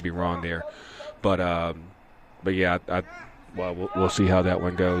 I could be wrong there. But yeah, we'll see how that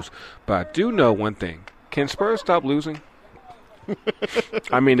one goes. But I do know one thing: can Spurs stop losing?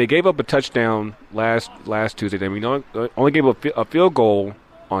 I mean, they gave up a touchdown last Tuesday. I mean, only gave up a field goal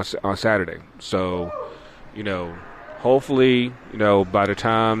on Saturday. So, hopefully, by the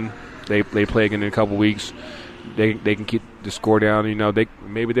time they play again in a couple weeks, they can keep the score down.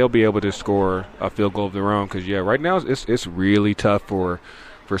 Maybe they'll be able to score a field goal of their own. Because right now it's really tough for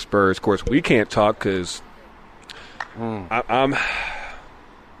Spurs. Of course, we can't talk because I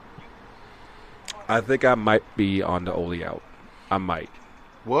think I might be on the Ole out. I might.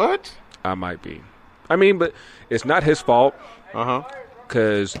 What? I might be. I mean, but it's not his fault.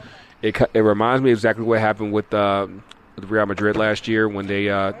 Because it reminds me exactly what happened with Real Madrid last year when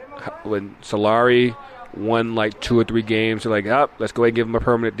when Solari won like 2 or 3 games. They're like, let's go ahead and give him a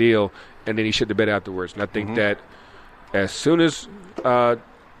permanent deal, and then he shit the bed afterwards. And I think that as soon as,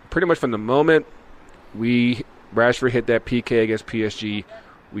 pretty much from the moment Rashford hit that PK against PSG,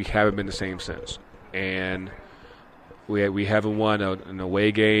 we haven't been the same since. And we haven't won an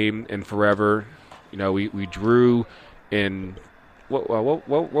away game in forever. We drew in what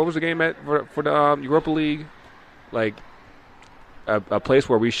was the game at for the Europa League? Like a place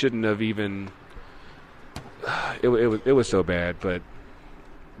where we shouldn't have even. It was so bad, but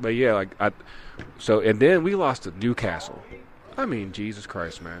yeah, and then we lost to Newcastle. I mean, Jesus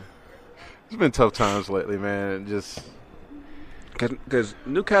Christ, man. It's been tough times lately, man. Just because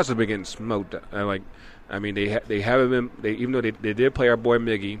Newcastle been getting smoked. They haven't been. Even though they did play our boy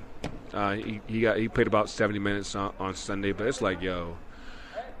Miggy, he played about 70 minutes on Sunday. But it's like, yo,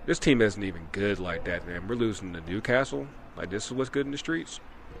 this team isn't even good like that, man. We're losing to Newcastle. Like, this is what's good in the streets.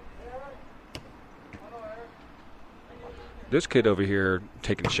 This kid over here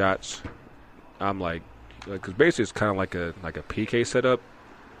taking shots. I'm like, because basically it's kind of like a PK setup,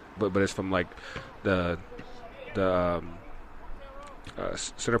 but it's from like the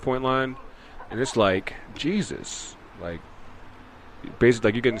center point line, and it's like, Jesus, like basically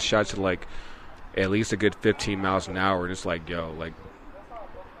like you're getting shots at like at least a good 15 miles an hour, and it's like, yo, like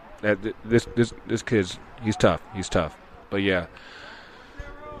that this kid's he's tough, but yeah.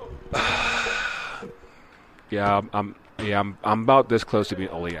 I'm about this close to being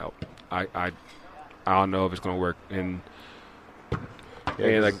Ole out. I don't know if it's gonna work. And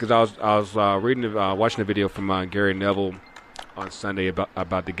because I was watching a video from Gary Neville on Sunday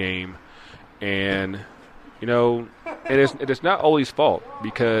about the game, and and it's not Ole's fault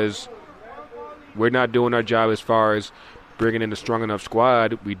because we're not doing our job as far as bringing in a strong enough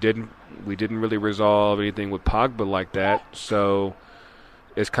squad. We didn't really resolve anything with Pogba like that. So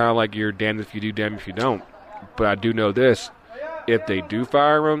it's kind of like you're damned if you do, damned if you don't. But I do know this: if they do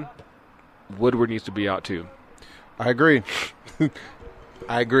fire him, Woodward needs to be out too. I agree.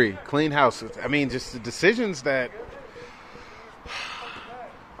 I agree. Clean house. I mean, just the decisions that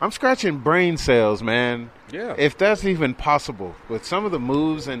I'm scratching brain cells, man. Yeah. If that's even possible with some of the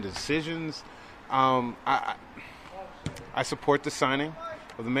moves and decisions, I support the signing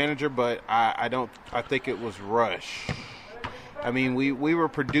of the manager, but I don't. I think it was rushed. I mean, we were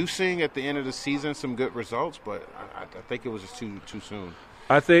producing at the end of the season some good results, but I think it was just too soon.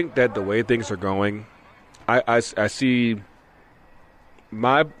 I think that the way things are going, I see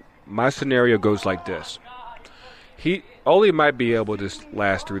my scenario goes like this. Ole might be able to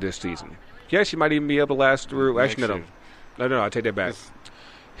last through this season. Yes, he might even be able to last through. Actually, no, I take that back.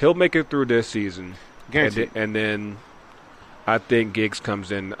 He'll make it through this season, and then I think Giggs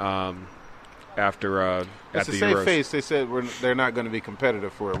comes in after it's the same face. They said they're not going to be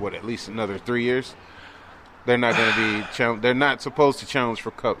competitive for at least another 3 years. They're not going to be. They're not supposed to challenge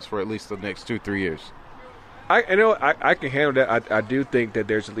for cups for at least the next 2-3 years. I can handle that. I do think that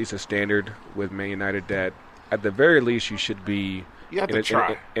there's at least a standard with Man United that at the very least you should be. You have to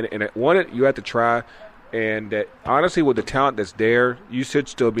try. You have to try, and that honestly, with the talent that's there, you should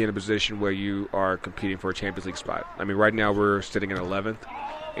still be in a position where you are competing for a Champions League spot. I mean, right now we're sitting in 11th,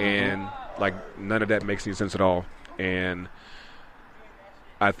 and like none of that makes any sense at all. And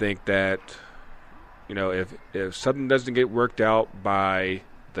I think that if something doesn't get worked out by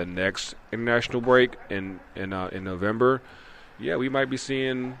the next international break in November, yeah, we might be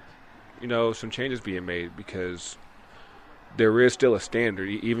seeing some changes being made because there is still a standard.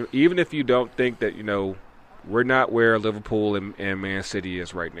 Even if you don't think that we're not where Liverpool and Man City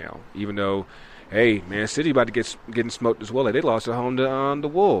is right now. Even though, hey, Man City about to getting smoked as well. They lost at home to the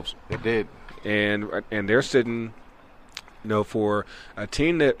Wolves. They did, and they're sitting, for a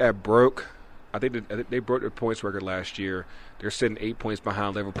team that broke. I think they broke their points record last year. They're sitting 8 points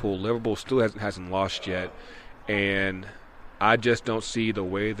behind Liverpool. Liverpool still hasn't lost yet, and I just don't see the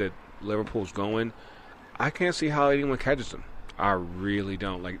way that Liverpool's going. I can't see how anyone catches them. I really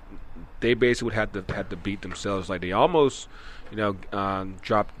don't. Like, they basically would have to beat themselves. Like, they almost,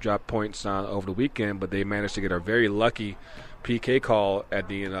 dropped points over the weekend, but they managed to get a very lucky PK call at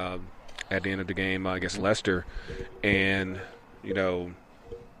the end of the game against Leicester, and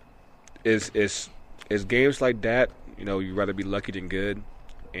it's it's games like that. You know, you'd rather be lucky than good,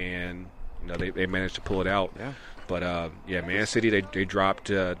 and you know they managed to pull it out. Yeah. But Man City they dropped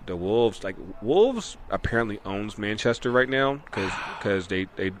the Wolves. Like Wolves apparently owns Manchester right now because they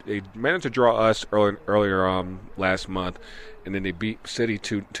managed to draw us earlier last month, and then they beat City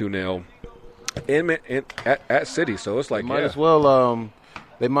 2-0 at City. So it's like might as well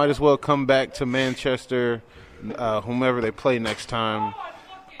they might as well come back to Manchester, whomever they play next time,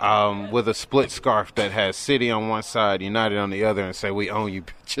 with a split scarf that has City on one side, United on the other, and say, we own you,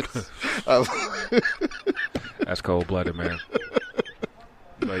 bitches. That's cold-blooded, man.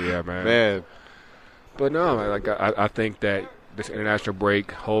 But, yeah, man. But, no, like I think that this international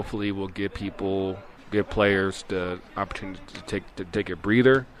break hopefully will give players the opportunity to take a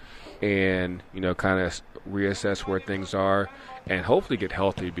breather and, you know, kind of reassess where things are and hopefully get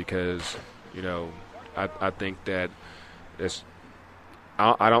healthy because, you know, I think that it's –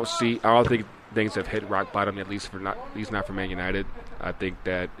 I don't think things have hit rock bottom, at least not for Man United. I think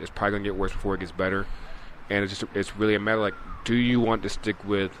that it's probably going to get worse before it gets better. And it's really a matter like, do you want to stick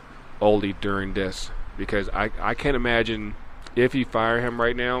with Ole during this? Because I can't imagine if you fire him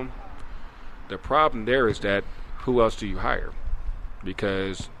right now, the problem there is that who else do you hire?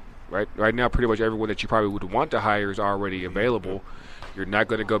 Because right now pretty much everyone that you probably would want to hire is already available. You're not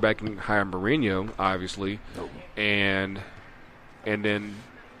going to go back and hire Mourinho, obviously. Nope. And then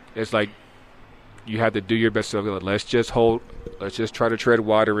it's like you have to do your best. Let's just try to tread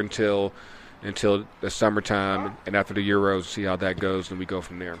water until the summertime and after the Euros, see how that goes, and we go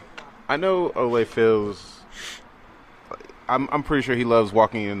from there. I know Ole feels. I'm pretty sure he loves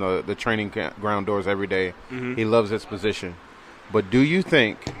walking in the training ground doors every day. Mm-hmm. He loves his position. But do you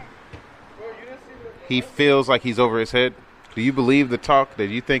think he feels like he's over his head? Do you believe the talk? Do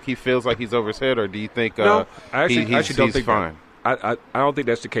you think he feels like he's over his head, or do you think no, I actually don't think fine? I don't think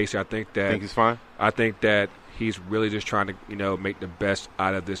that's the case. I think he's fine. I think that he's really just trying to, you know, make the best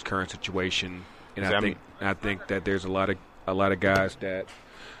out of this current situation, and I think that there's a lot of guys that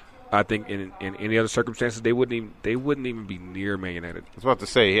I think in any other circumstances they wouldn't even be near Man United. I was about to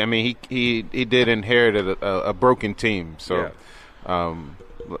say. I mean, he did inherit a broken team, so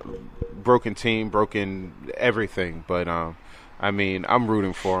broken team, broken everything. But I mean, I'm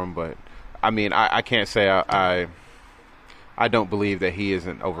rooting for him. But I mean, I can't say I don't believe that he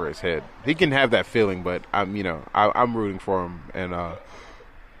isn't over his head. He can have that feeling, but I'm rooting for him and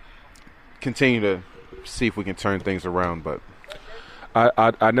continue to see if we can turn things around. But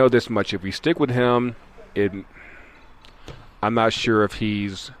I know this much: if we stick with him, I'm not sure if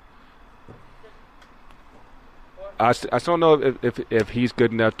he's. I still don't know if he's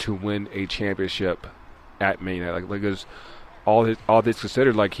good enough to win a championship at Man United. Like because all this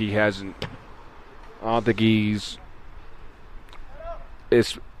considered, like he hasn't. I don't think he's.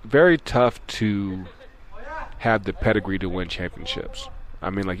 It's very tough to have the pedigree to win championships. I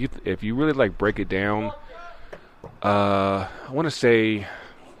mean, like if you really like break it down, I want to say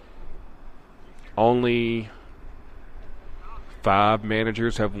only 5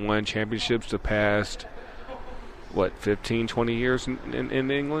 managers have won championships the past 15, 20 years in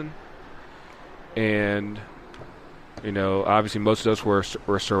England, and you know, obviously most of those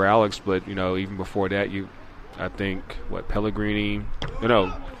were Sir Alex, but you know, even before that, I think Pellegrini,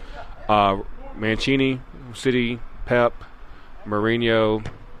 Mancini, City, Pep, Mourinho,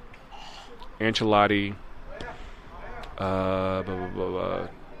 Ancelotti,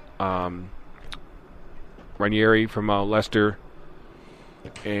 Ranieri from Leicester,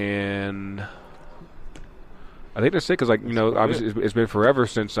 and I think that's it because, like, you know, obviously it's been forever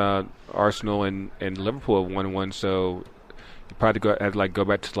since Arsenal and Liverpool have won one, so you probably have to go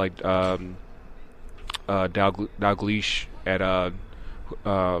back to like Dalglish at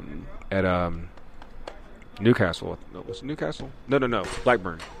Newcastle. No, was it Newcastle? No.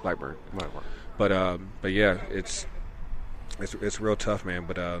 Blackburn. But yeah, it's real tough, man.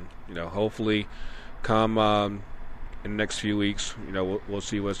 But you know, hopefully, come in the next few weeks, you know, we'll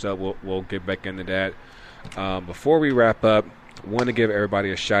see what's up. We'll get back into that. Before we wrap up, I want to give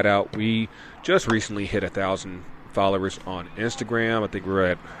everybody a shout out. We just recently hit 1,000 followers on Instagram. I think we're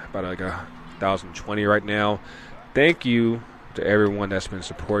at about 1,020 right now. Thank you to everyone that's been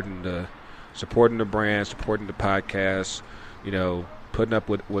supporting the brand, supporting the podcast, you know, putting up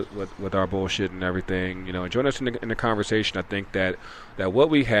with our bullshit and everything, you know, and join us in the conversation. I think that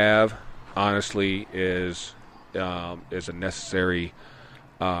what we have, honestly, is a necessary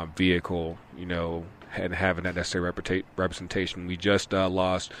vehicle, you know, and having that necessary representation. We just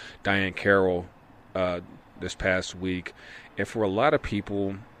lost Diane Carroll this past week, and for a lot of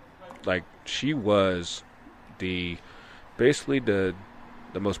people, like, she was basically the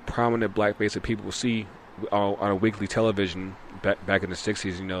the most prominent black face that people will see on a weekly television back in the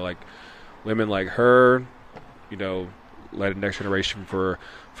 60s. You know, like women like her, you know, led the next generation for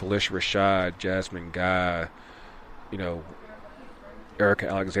Felicia Rashad, Jasmine Guy, you know, Erica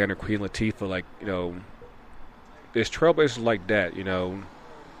Alexander, Queen Latifah. Like, you know, there's trailblazers like that. You know,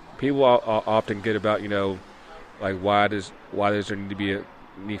 people often get about, you know, like why does there need to be a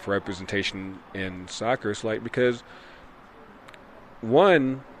need for representation in soccer? It's like because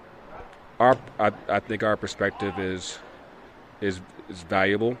one, I think our perspective is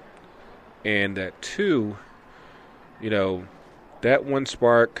valuable, and that two, you know, that one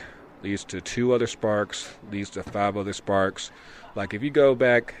spark leads to 2 other sparks, leads to 5 other sparks. Like if you go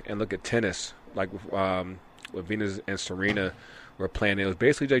back and look at tennis, like with Venus and Serena were playing, it was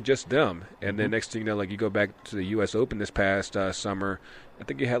basically like just them. And then next thing you know, like you go back to the U.S. Open this past summer, I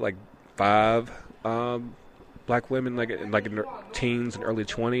think you had like 5 black women like in their teens and early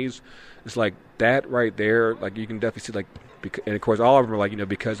 20s. It's like that right there. Like you can definitely see like, and of course all of them are like, you know,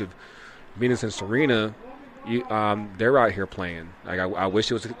 because of Venus and Serena, they're out here playing. Like I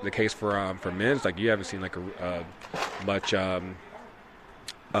wish it was the case for men's. Like you haven't seen like much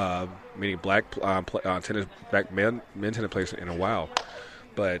meaning black tennis back men tennis players in a while.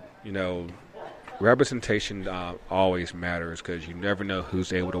 But you know, representation always matters because you never know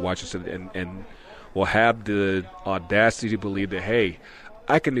who's able to watch this and will have the audacity to believe that, hey,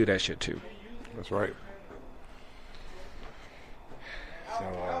 I can do that shit too. That's right. So,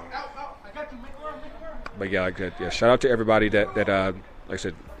 but yeah, like that. Yeah, shout out to everybody that like I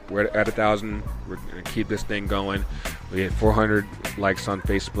said, we're at 1,000. We're gonna keep this thing going. We had 400 likes on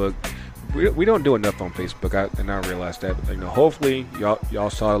Facebook. We don't do enough on Facebook, and I realized that. You know, hopefully y'all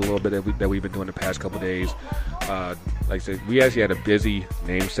saw a little bit that we've been doing the past couple of days. Like I said, we actually had a busy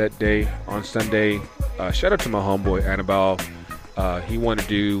name set day on Sunday. Shout out to my homeboy Annabelle. He wanted to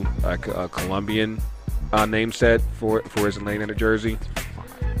do like a Colombian name set for his Atlanta jersey,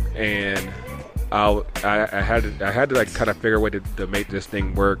 and I had to like kind of figure a way to make this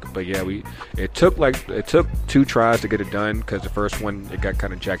thing work. But yeah, it took 2 tries to get it done because the first one it got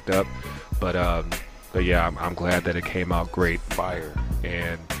kind of jacked up. But yeah, I'm glad that it came out great. Fire.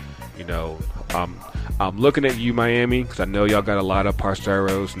 And you know, I'm looking at you, Miami, because I know y'all got a lot of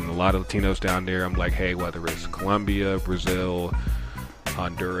parceros and a lot of Latinos down there. I'm like, hey, whether it's Colombia, Brazil,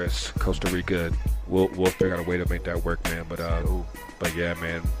 Honduras, Costa Rica, we'll figure out a way to make that work, man. But yeah,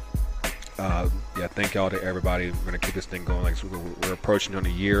 man. Yeah, thank y'all to everybody. We're gonna keep this thing going. Like we're approaching on a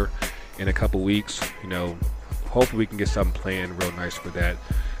year in a couple weeks. You know, hopefully we can get something planned real nice for that.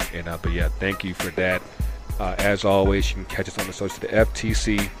 And but yeah, thank you for that. As always, you can catch us on the socials, the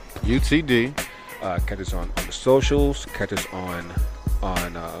FTC UTD. Catch us on the socials. Catch us on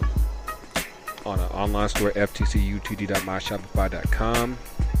an online store, ftcutd.myshopify.com.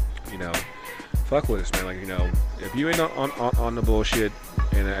 You know, fuck with us, man. Like, you know, if you ain't on the bullshit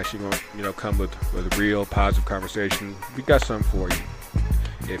and actually gonna, you know, come with real positive conversation, we got something for you.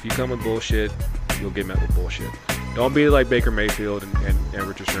 If you come with bullshit, you'll get met with bullshit. Don't be like Baker Mayfield and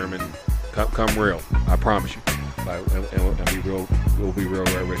Richard Sherman. Come real. I promise you. And we'll be real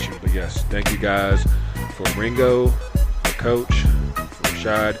with you. But yes, thank you guys for Ringo, for Coach, for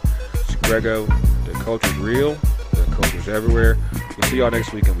Rashad, for Grego. The culture's real. The culture's everywhere. We'll see y'all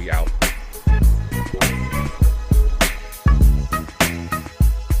next week, and we out.